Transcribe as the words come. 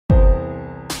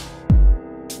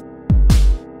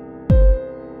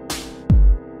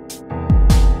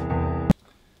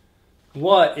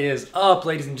What is up,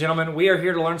 ladies and gentlemen? We are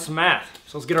here to learn some math,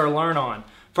 so let's get our learn on.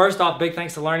 First off, big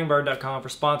thanks to LearningBird.com for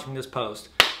sponsoring this post.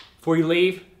 Before you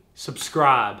leave,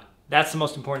 subscribe. That's the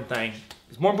most important thing.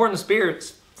 It's more important than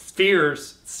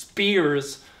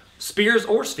spheres,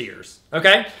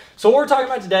 okay? So what we're talking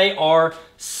about today are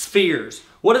spheres.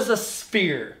 What is a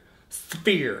sphere?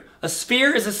 A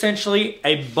sphere is essentially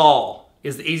a ball,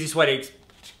 is the easiest way to,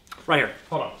 right here,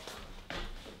 hold on.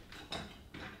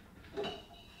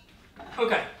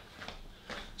 Okay,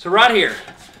 so right here,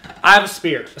 I have a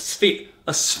sphere,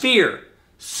 a sphere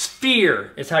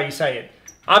is how you say it.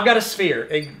 I've got a sphere,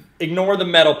 ignore the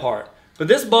metal part. But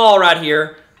this ball right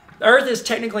here, the Earth is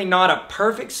technically not a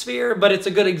perfect sphere, but it's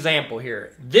a good example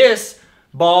here. This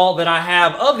ball that I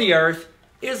have of the Earth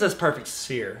is this perfect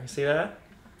sphere. You see that?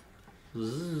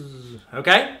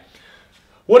 Okay?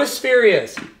 What a sphere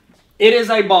is, it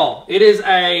is a ball. It is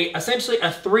essentially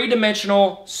a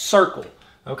three-dimensional circle.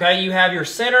 Okay, you have your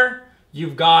center,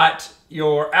 you've got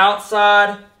your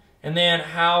outside, and then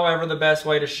however the best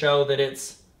way to show that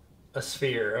it's a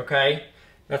sphere, okay?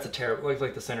 That's a terrible, looks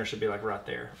like the center should be like right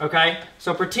there, okay?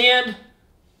 So pretend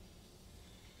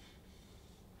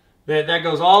that that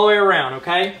goes all the way around,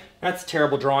 okay? That's a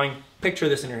terrible drawing. Picture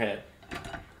this in your head.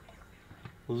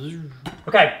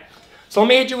 Okay, so let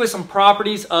me hit you with some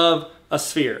properties of a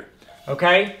sphere,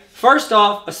 okay? First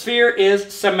off, a sphere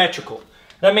is symmetrical.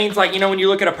 That means, like, you know, when you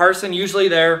look at a person, usually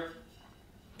they're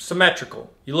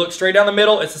symmetrical. You look straight down the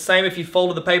middle, it's the same if you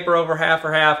folded the paper over half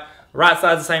or half. The right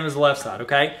side's the same as the left side,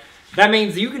 okay? That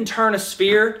means you can turn a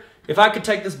sphere. If I could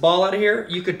take this ball out of here,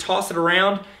 you could toss it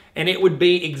around, and it would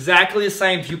be exactly the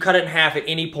same if you cut it in half at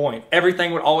any point.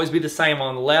 Everything would always be the same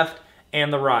on the left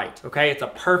and the right, okay? It's a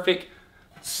perfect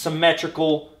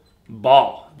symmetrical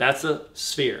ball. That's a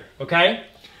sphere, okay?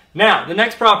 Now, the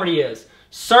next property is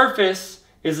surface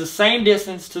is the same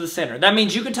distance to the center. That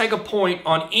means you can take a point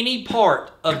on any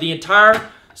part of the entire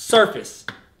surface,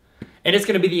 and it's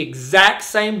going to be the exact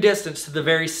same distance to the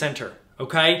very center,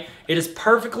 okay? It is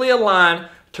perfectly aligned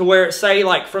to where, say,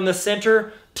 like from the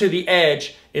center to the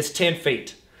edge is 10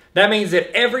 feet. That means that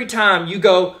every time you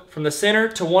go from the center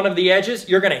to one of the edges,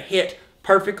 you're going to hit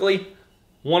perfectly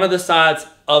one of the sides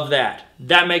of that.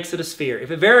 That makes it a sphere. If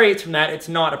it varies from that, it's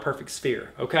not a perfect sphere,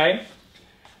 okay?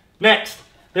 Next,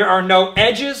 there are no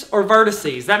edges or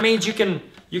vertices. That means you can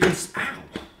ow,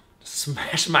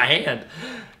 smash my hand.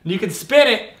 You can spin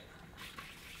it.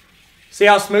 See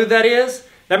how smooth that is?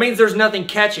 That means there's nothing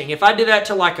catching. If I did that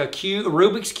to like a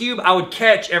Rubik's Cube, I would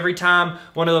catch every time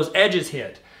one of those edges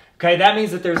hit. Okay, that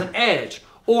means that there's an edge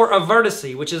or a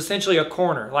vertice, which is essentially a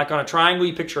corner. Like on a triangle,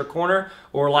 you picture a corner,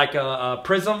 or like a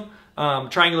prism,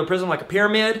 triangular prism, like a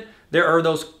pyramid. There are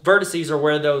those vertices are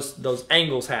where those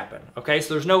angles happen. Okay,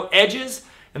 so there's no edges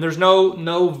and there's no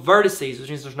vertices, which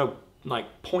means there's no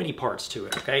like pointy parts to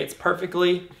it. Okay, it's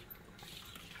perfectly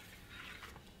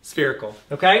spherical.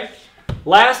 Okay,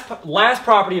 last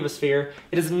property of a sphere,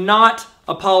 it is not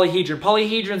a polyhedron.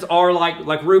 Polyhedrons are like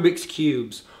Rubik's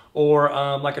cubes, or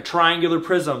like a triangular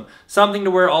prism, something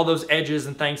to where all those edges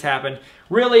and things happen.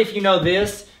 Really, if you know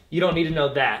this, you don't need to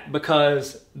know that,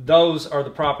 because those are the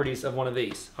properties of one of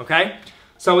these, okay?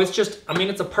 So it's just, I mean,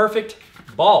 it's a perfect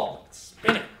ball.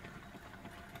 Spin it.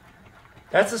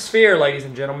 That's a sphere, ladies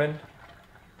and gentlemen.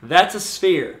 That's a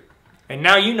sphere. And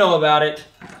now you know about it.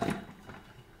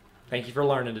 Thank you for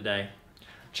learning today.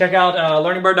 Check out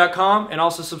LearningBird.com and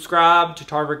also subscribe to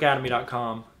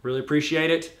TarverAcademy.com. Really appreciate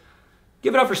it.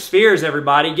 Give it up for spheres,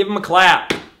 everybody. Give them a clap.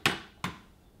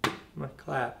 Give them a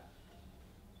clap.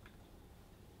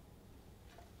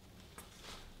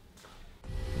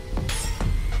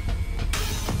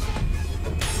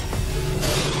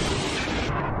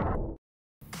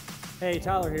 Hey,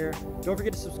 Tyler here. Don't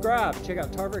forget to subscribe. Check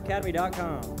out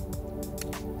TarverAcademy.com.